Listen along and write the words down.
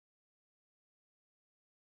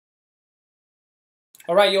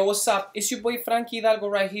Alright, yo, what's up? It's your boy Frankie Hidalgo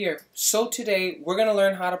right here. So today, we're going to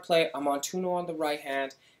learn how to play a Montuno on the right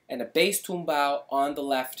hand and a bass tumbao on the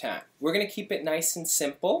left hand. We're going to keep it nice and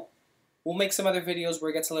simple. We'll make some other videos where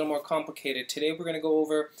it gets a little more complicated. Today, we're going to go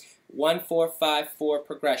over 1-4-5-4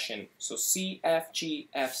 progression. So C, F, G,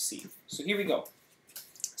 F, C. So here we go.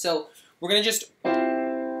 So we're going to just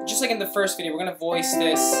like in the first video, we're going to voice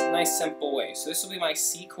this nice simple way. So this will be my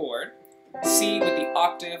C chord. C with the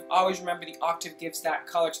octave. Always remember the octave gives that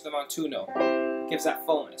color to the Montuno. Gives that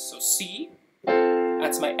fullness. So C,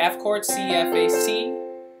 that's my F chord, C, F, A, C,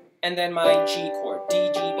 and then my G chord, D,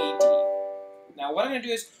 G, B, D. Now what I'm going to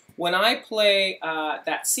do is, when I play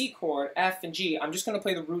that C chord, F and G, I'm just going to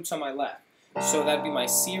play the roots on my left. So that'd be my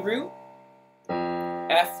C root,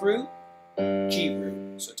 F root, G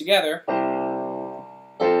root. So together.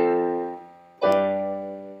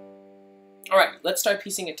 Alright, let's start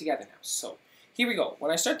piecing it together now. So, here we go.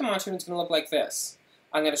 When I start the Montuno, it's going to look like this.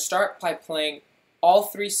 I'm going to start by playing all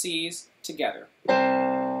three C's together.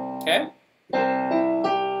 Okay?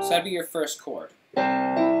 So that'd be your first chord.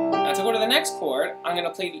 Now to go to the next chord, I'm going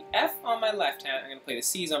to play the F on my left hand, I'm going to play the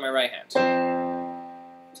C's on my right hand. So.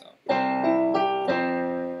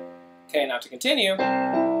 Okay, now to continue.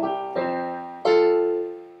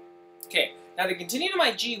 Okay. Now to continue to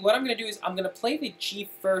my G, what I'm going to do is I'm going to play the G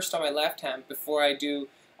first on my left hand before I go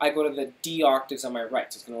to the D octaves on my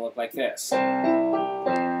right. So it's going to look like this.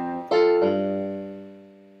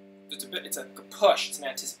 It's a push, it's an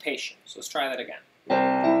anticipation. So let's try that again.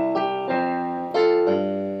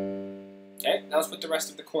 Okay, now let's put the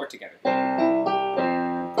rest of the chord together.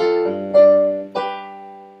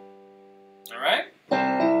 Alright?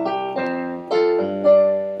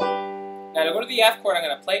 Now to go to the F chord, I'm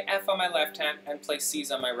going to play F on my left hand and play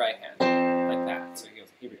C's on my right hand. Like that. So here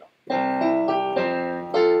we go.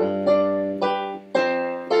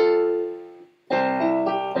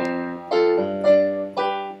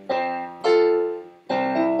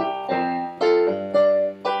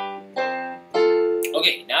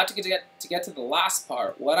 Okay, now to get to the last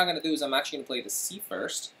part, what I'm going to do is I'm actually going to play the C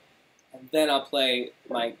first, and then I'll play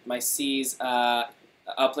my C's. I'll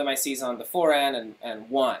play my C's on the forehand and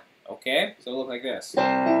 1. Okay, so it'll look like this. And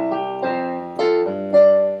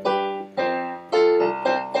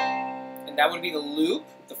that would be the loop,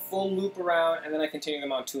 the full loop around, and then I continue the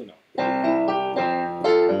Montuno.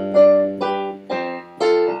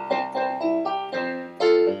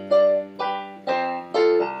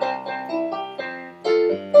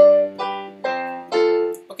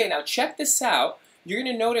 Okay, now check this out. You're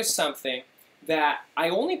going to notice something, that I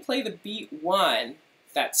only play the beat 1,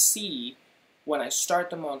 that C, when I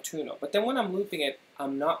start the Montuno. But then when I'm looping it,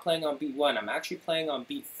 I'm not playing on beat 1. I'm actually playing on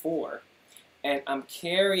beat 4. And I'm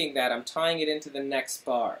carrying that. I'm tying it into the next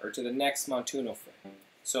bar, or to the next Montuno frame.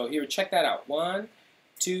 So here, check that out. 1,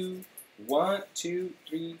 2, 1, 2,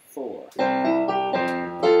 3, 4. So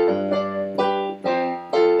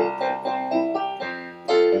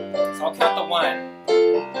I'll count the 1.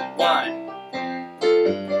 1.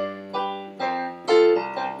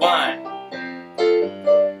 1.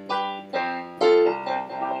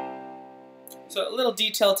 So a little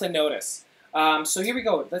detail to notice. So here we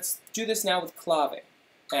go. Let's do this now with clave.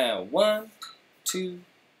 And 1, 2,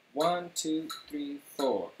 1, 2, 3,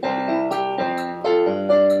 4.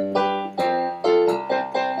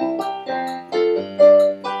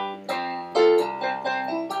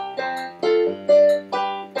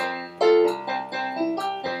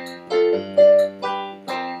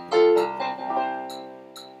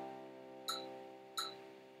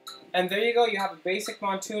 And there you go. You have a basic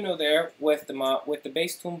Montuno there with the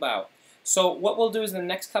bass tumbao. So what we'll do is in the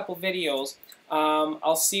next couple videos,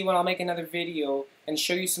 I'll see when I'll make another video and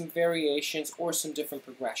show you some variations or some different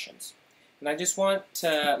progressions. And I just want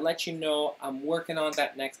to let you know I'm working on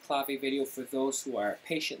that next clave video for those who are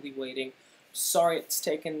patiently waiting. Sorry it's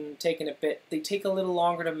taken a bit. They take a little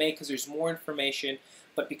longer to make because there's more information,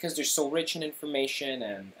 but because they're so rich in information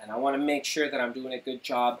and I want to make sure that I'm doing a good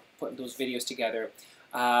job putting those videos together,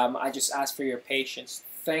 I just ask for your patience.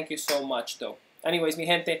 Thank you so much though. Anyways, mi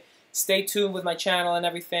gente, stay tuned with my channel and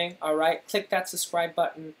everything, alright? Click that subscribe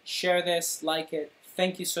button, share this, like it.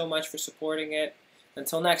 Thank you so much for supporting it.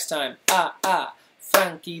 Until next time,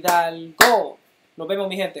 Frankie Hidalgo. Nos vemos,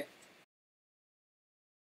 mi gente.